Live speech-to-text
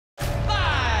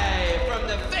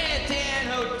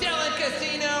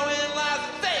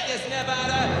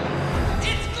Nevada,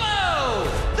 it's Glow,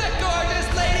 the gorgeous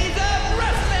ladies of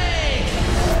wrestling!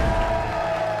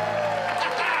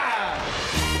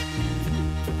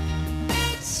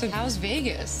 So how's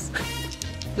Vegas?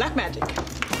 Black magic.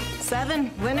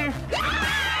 7, winner.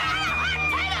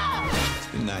 It's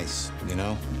been nice, you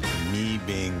know? Me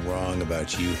being wrong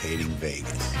about you hating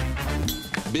Vegas.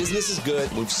 Business is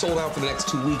good. We've sold out for the next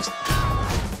 2 weeks.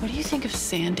 What do you think of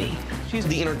Sandy? She's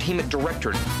the entertainment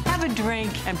director. Have a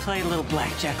drink and play a little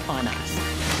blackjack on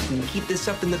us. We keep this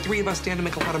up, and the 3 of us stand to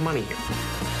make a lot of money here.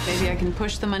 Maybe I can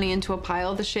push the money into a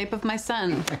pile the shape of my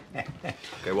son.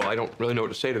 Okay, well, I don't really know what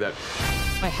to say to that.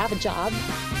 I have a job.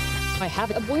 I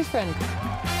have a boyfriend.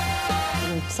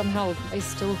 And somehow I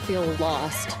still feel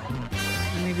lost.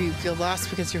 Maybe you feel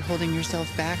lost because you're holding yourself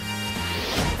back.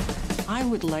 I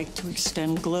would like to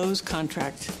extend Glow's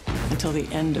contract until the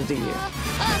end of the year.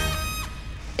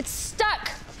 It's stuck.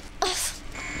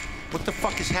 What the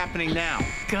fuck is happening now?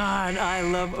 God, I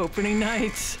love opening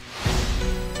nights.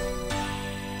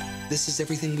 This is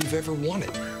everything we've ever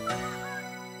wanted.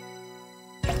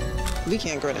 We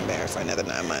can't grin and bear for another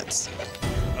 9 months.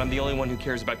 I'm the only one who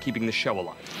cares about keeping the show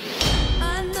alive.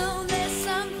 I know there's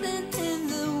something in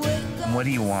the wake. What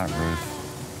do you want,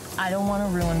 Ruth? I don't want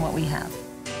to ruin what we have.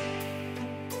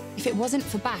 If it wasn't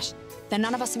for Bash, then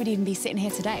none of us would even be sitting here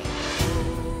today.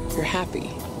 You're happy,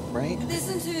 right?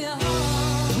 Listen to your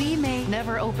heart. We may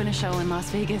never open a show in Las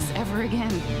Vegas ever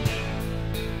again.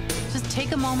 Just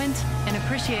take a moment and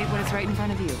appreciate what is right in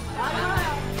front of you.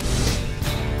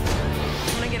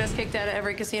 Want to get us kicked out of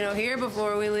every casino here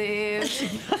before we leave?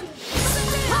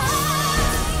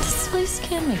 This place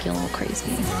can make you a little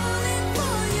crazy.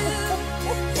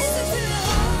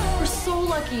 We're so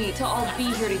lucky to all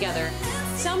be here together.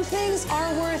 Some things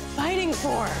are worth fighting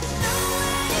for.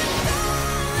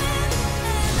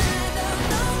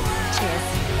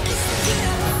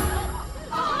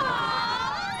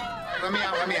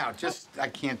 Let me out. Just, I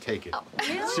can't take it.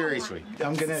 Seriously.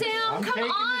 I'm Sam, come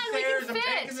on, we can fit. I'm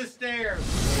taking the stairs.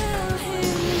 Tell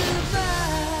him